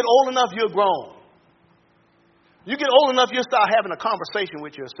 But when you get old enough, you're grown. You get old enough, you'll start having a conversation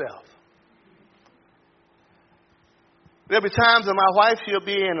with yourself. There'll be times that my wife, she'll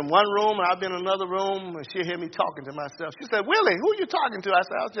be in one room and I'll be in another room and she'll hear me talking to myself. She said, Willie, who are you talking to? I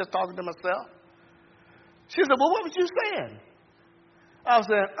said, I was just talking to myself. She said, well, what was you saying? I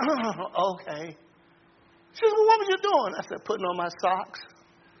said, oh, okay. She said, well, what was you doing? I said, putting on my socks.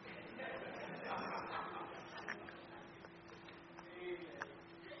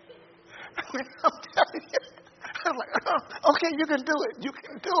 I'm telling you. I was like, oh, okay, you can do it. You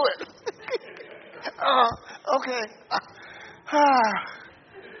can do it. Okay.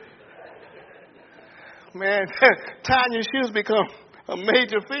 Man, tying your shoes become a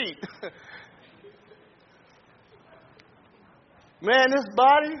major feat. Man, this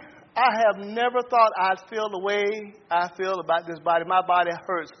body, I have never thought I'd feel the way I feel about this body. My body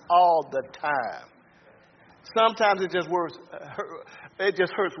hurts all the time. Sometimes it just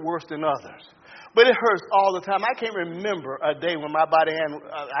hurts worse than others. But it hurts all the time. I can't remember a day when my body had,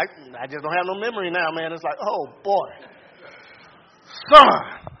 I just don't have no memory now, man. It's like, oh, boy. Son.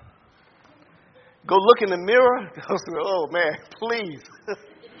 Go look in the mirror. Oh, man, please.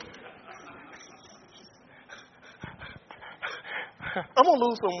 I'm going to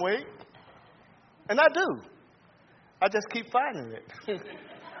lose some weight. And I do. I just keep finding it.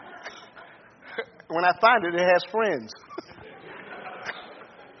 When I find it, it has friends.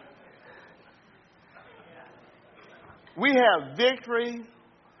 We have victory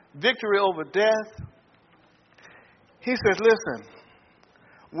over death. He says, listen,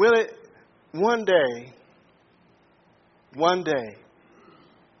 will it one day,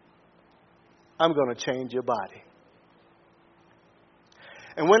 I'm going to change your body.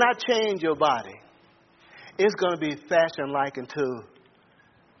 And when I change your body, it's going to be fashioned like unto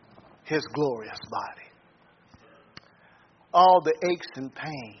his glorious body. All the aches and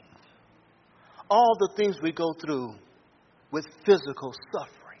pain, all the things we go through with physical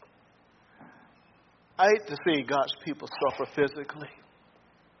suffering. I hate to see God's people suffer physically.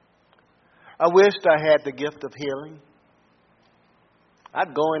 I wished I had the gift of healing.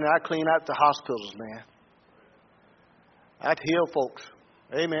 I'd go in and I'd clean out the hospitals, man. I'd heal folks.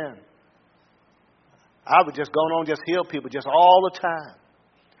 Amen. I would just go on just heal people just all the time.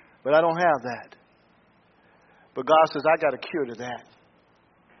 But I don't have that. But God says, I got a cure to that.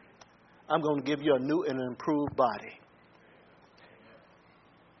 I'm going to give you a new and improved body.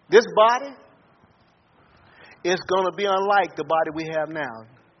 This body is going to be unlike the body we have now.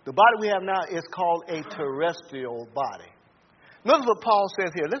 The body we have now is called a terrestrial body. Notice what Paul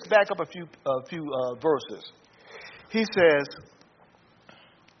says here. Let's back up a few verses. He says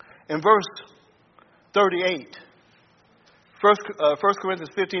in verse 38, 1 Corinthians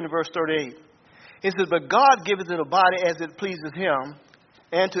 15 and verse 38, he says, but God giveth it a body as it pleases him,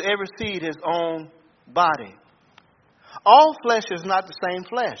 and to every seed his own body. All flesh is not the same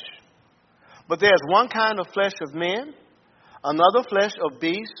flesh, but there's one kind of flesh of men, another flesh of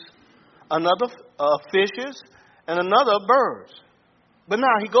beasts, another of fishes, and another of birds. But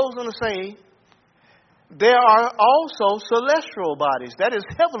now he goes on to say, there are also celestial bodies, that is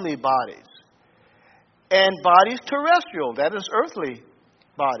heavenly bodies, and bodies terrestrial, that is earthly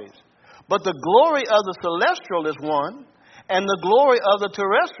bodies. But the glory of the celestial is one, and the glory of the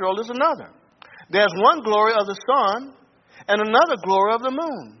terrestrial is another. There's one glory of the sun, and another glory of the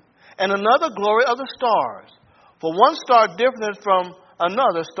moon, and another glory of the stars. For one star differeth from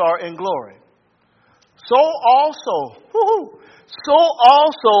another star in glory. So also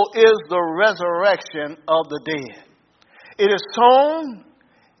is the resurrection of the dead. It is sown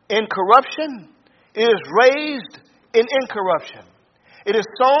in corruption, it is raised in incorruption. It is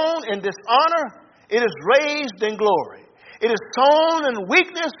sown in dishonor, it is raised in glory. It is sown in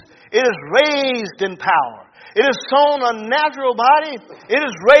weakness, it is raised in power. It is sown a natural body, it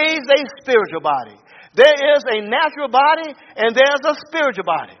is raised a spiritual body. There is a natural body and there's a spiritual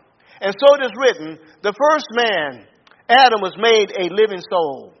body. And so it is written, the first man, Adam, was made a living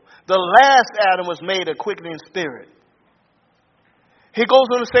soul. The last Adam was made a quickening spirit. He goes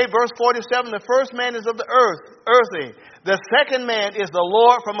on to say, verse 47, the first man is of the earth, earthy. The second man is the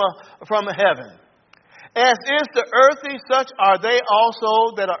Lord from heaven. As is the earthy, such are they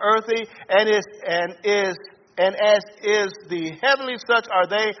also that are earthy, and as is the heavenly, such are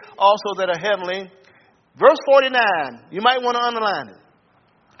they also that are heavenly. Verse 49, you might want to underline it.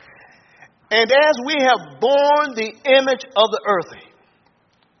 And as we have borne the image of the earthy,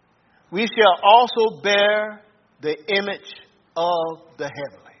 we shall also bear the image of the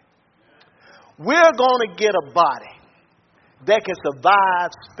heavenly. We're going to get a body that can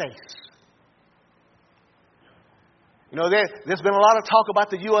survive space. You know, there's been a lot of talk about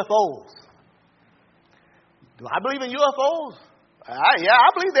the UFOs. Do I believe in UFOs? I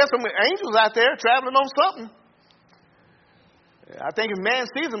believe there's some angels out there traveling on something. I think if man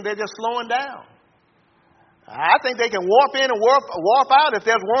sees them, they're just slowing down. I think they can warp in and warp out. If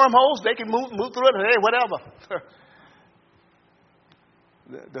there's wormholes, they can move through it. Hey, whatever.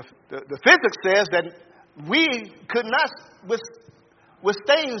 The physics says that we could not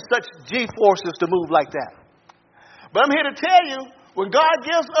withstand such G-forces to move like that. But I'm here to tell you, when God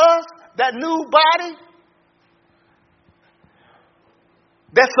gives us that new body,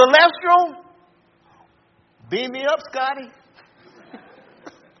 that celestial, beam me up, Scotty.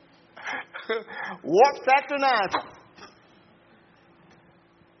 Warp factor 9.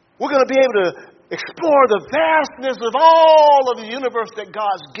 We're going to be able to explore the vastness of all of the universe that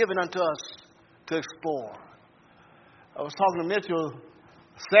God's given unto us to explore. I was talking to Mitchell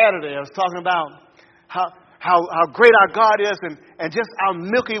Saturday. I was talking about how great our God is and just our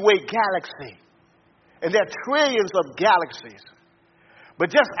Milky Way galaxy. And there are trillions of galaxies.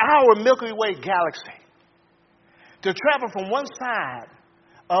 But just our Milky Way galaxy, to travel from one side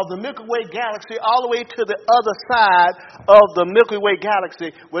of the Milky Way galaxy all the way to the other side of the Milky Way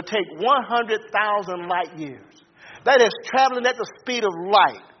galaxy would take 100,000 light years. That is traveling at the speed of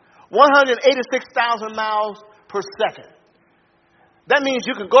light, 186,000 miles per second. That means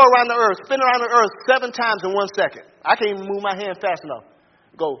you can go around the earth, spin around the earth 7 times in 1 second. I can't even move my hand fast enough.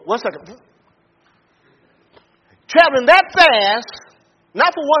 Go 1 second. Traveling that fast,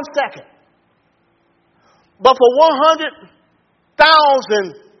 not for 1 second, but for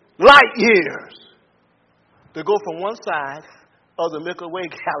 100,000 light years to go from one side of the Milky Way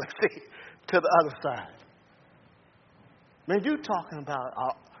galaxy to the other side. Man, you're talking about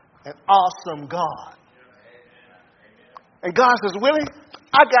an awesome God. And God says, Willie,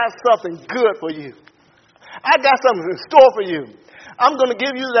 I got something good for you. I got something in store for you. I'm going to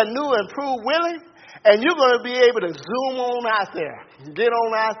give you that new and improved Willie, and you're going to be able to zoom on out there. Get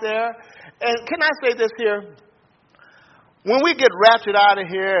on out there. And can I say this here? When we get raptured out of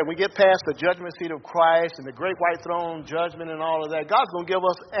here and we get past the judgment seat of Christ and the great white throne judgment and all of that, God's going to give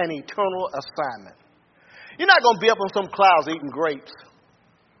us an eternal assignment. You're not going to be up on some clouds eating grapes.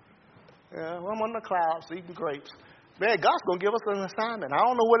 Yeah, I'm on the clouds eating grapes. Man, God's going to give us an assignment. I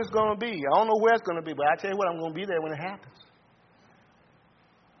don't know what it's going to be. I don't know where it's going to be, but I tell you what, I'm going to be there when it happens.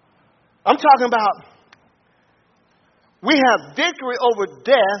 I'm talking about we have victory over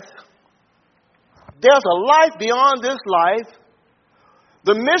death. There's a life beyond this life.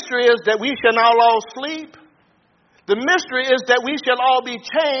 The mystery is that we shall not all sleep. The mystery is that we shall all be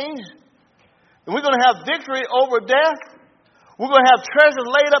changed. And we're going to have victory over death. We're going to have treasures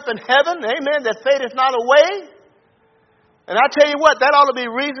laid up in heaven. Amen. That fadeth not away. And I tell you what, that ought to be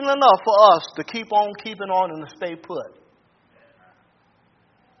reason enough for us to keep on keeping on and to stay put.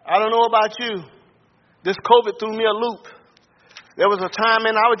 I don't know about you. This COVID threw me a loop. There was a time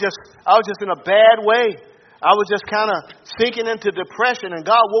I was just in a bad way. I was just kind of sinking into depression, and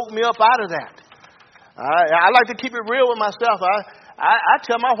God woke me up out of that. I like to keep it real with myself. I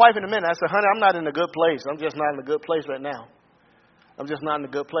tell my wife in a minute, I said, honey, I'm not in a good place. I'm just not in a good place right now. I'm just not in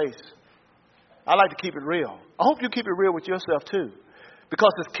a good place. I like to keep it real. I hope you keep it real with yourself too.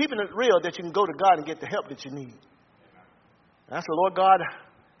 Because it's keeping it real that you can go to God and get the help that you need. And I said, Lord God,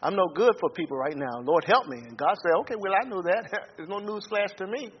 I'm no good for people right now. Lord, help me. And God said, okay, well, I know that. There's no news flash to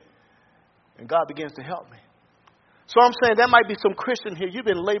me. And God begins to help me. So I'm saying there might be some Christian here. You've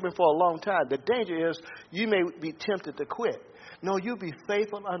been laboring for a long time. The danger is you may be tempted to quit. No, you be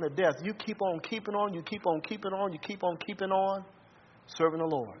faithful unto death. You keep on keeping on. You keep on keeping on. You keep on keeping on serving the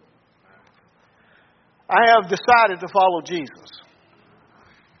Lord. I have decided to follow Jesus.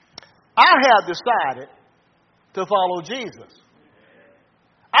 I have decided to follow Jesus.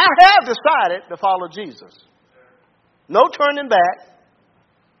 I have decided to follow Jesus. No turning back.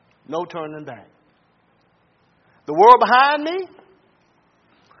 No turning back. The world behind me,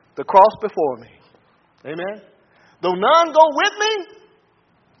 the cross before me. Amen. Though none go with me,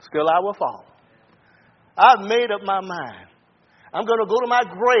 still I will follow. I've made up my mind. I'm going to go to my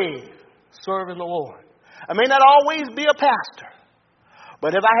grave serving the Lord. I may not always be a pastor,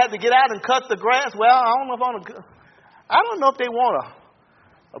 but if I had to get out and cut the grass, well, I don't know if they want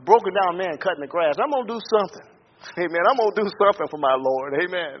a broken down man cutting the grass. I'm going to do something. Amen. I'm going to do something for my Lord.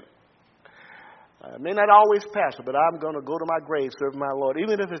 Amen. I may not always pastor, but I'm going to go to my grave serving my Lord.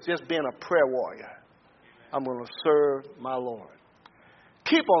 Even if it's just being a prayer warrior, I'm going to serve my Lord.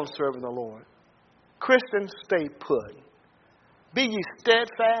 Keep on serving the Lord. Christians, stay put. Be ye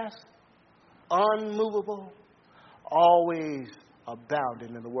steadfast, unmovable, always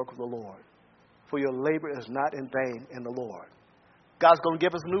abounding in the work of the Lord. For your labor is not in vain in the Lord. God's going to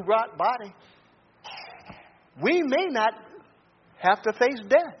give us a new body. We may not have to face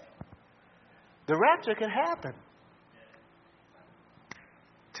death. The rapture can happen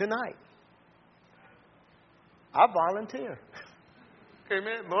tonight. I volunteer.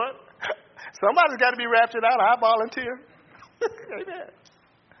 Amen, Lord. Somebody's got to be raptured out. I volunteer. Amen.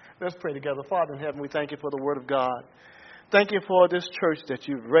 Let's pray together. Father in heaven, we thank you for the word of God. Thank you for this church that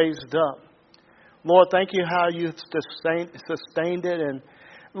you've raised up. Lord, thank you how you've sustained it. And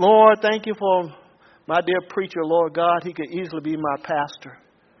Lord, thank you for my dear preacher, Lord God. He could easily be my pastor.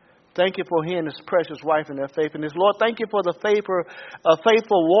 Thank you for he and his precious wife and their faithfulness. Lord, thank you for the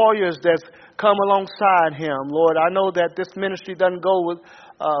faithful warriors that's come alongside him. Lord, I know that this ministry doesn't go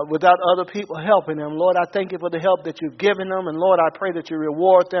without other people helping them. Lord, I thank you for the help that you've given them. And Lord, I pray that you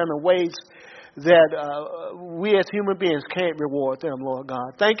reward them in ways that we as human beings can't reward them, Lord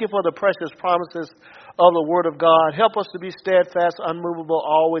God. Thank you for the precious promises of the Word of God. Help us to be steadfast, unmovable,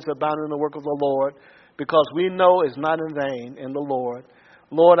 always abounding in the work of the Lord, because we know it's not in vain in the Lord.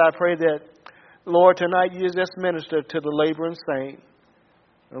 Lord, I pray that, Lord, tonight you just minister to the laboring saint.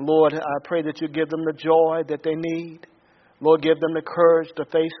 And Lord, I pray that you give them the joy that they need. Lord, give them the courage to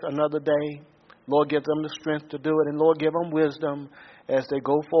face another day. Lord, give them the strength to do it. And Lord, give them wisdom as they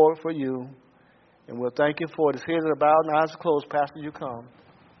go forward for you. And we'll thank you for it. It's heads are bowed and eyes are closed. Pastor, you come.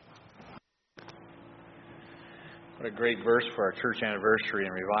 What a great verse for our church anniversary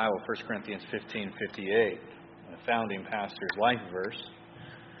and revival, 1 Corinthians 15:58, the founding pastor's life verse.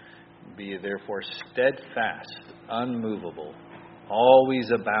 Be ye therefore steadfast, unmovable, always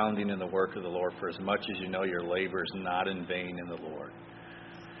abounding in the work of the Lord, for as much as you know your labor is not in vain in the Lord.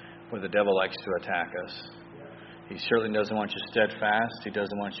 Where the devil likes to attack us. He certainly doesn't want you steadfast. He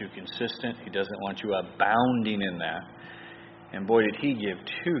doesn't want you consistent. He doesn't want you abounding in that. And boy, did he give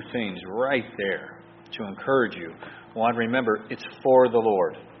two things right there to encourage you. One, remember, it's for the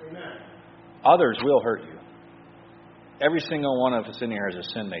Lord. Amen. Others will hurt you. Every single one of us in here has a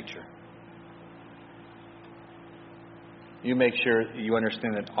sin nature. You make sure you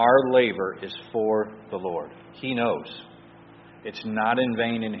understand that our labor is for the Lord. He knows. It's not in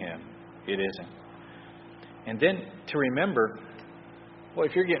vain in Him. It isn't. And then to remember, well,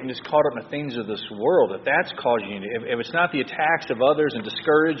 if you're getting just caught up in the things of this world, if that's causing you, if it's not the attacks of others and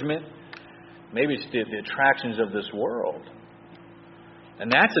discouragement, maybe it's the attractions of this world.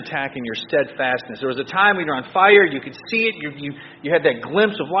 And that's attacking your steadfastness. There was a time when you're on fire, you could see it, you had that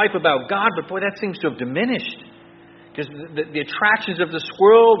glimpse of life about God, but boy, that seems to have diminished. Because the attractions of this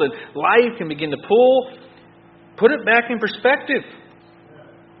world and life can begin to pull. Put it back in perspective.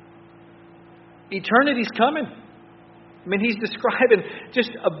 Eternity's coming. I mean, he's describing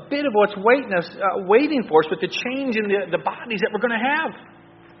just a bit of what's waiting for us with the change in the bodies that we're going to have.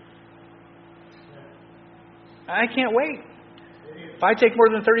 I can't wait. If I take more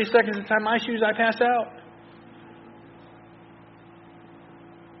than 30 seconds to tie my shoes, I pass out.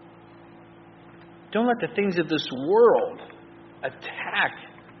 Don't let the things of this world attack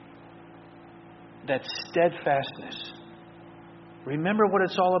that steadfastness. Remember what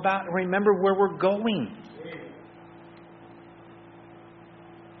it's all about. Remember where we're going.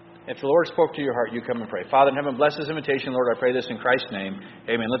 If the Lord spoke to your heart, you come and pray. Father in heaven, bless this invitation, Lord. I pray this in Christ's name.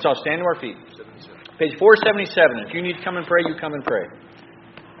 Amen. Let's all stand to our feet. Page 477. If you need to come and pray, you come and pray.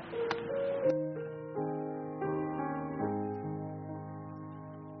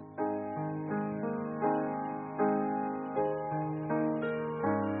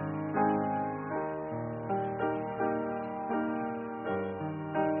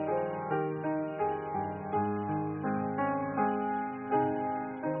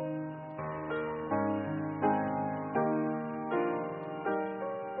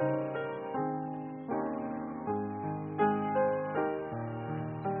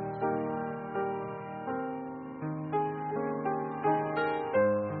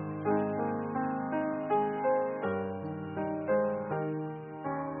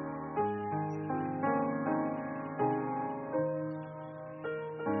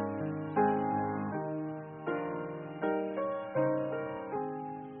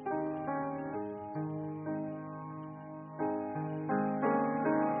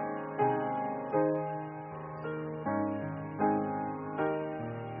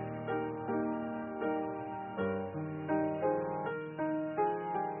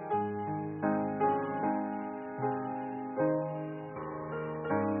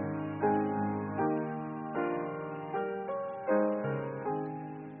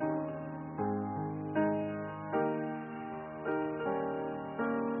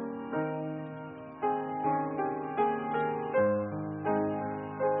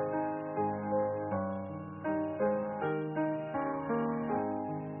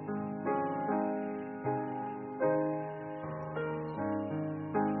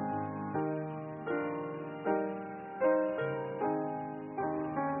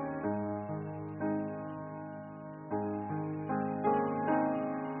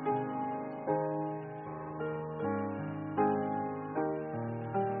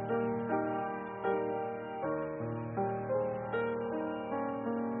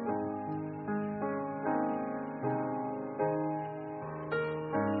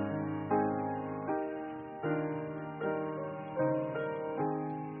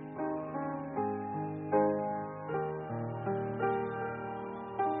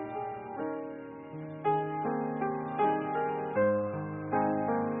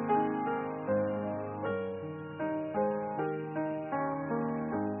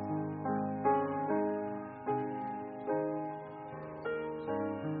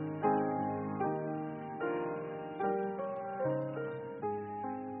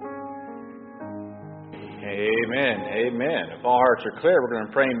 Amen. Amen. If all hearts are clear, we're going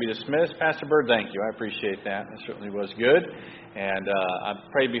to pray and be dismissed. Pastor Bird, thank you. I appreciate that. That certainly was good. And I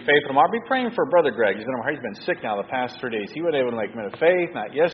pray to be faithful tomorrow. I'll be praying for Brother Greg. He's been sick now the past 3 days. He wasn't able to make men of faith, not yesterday.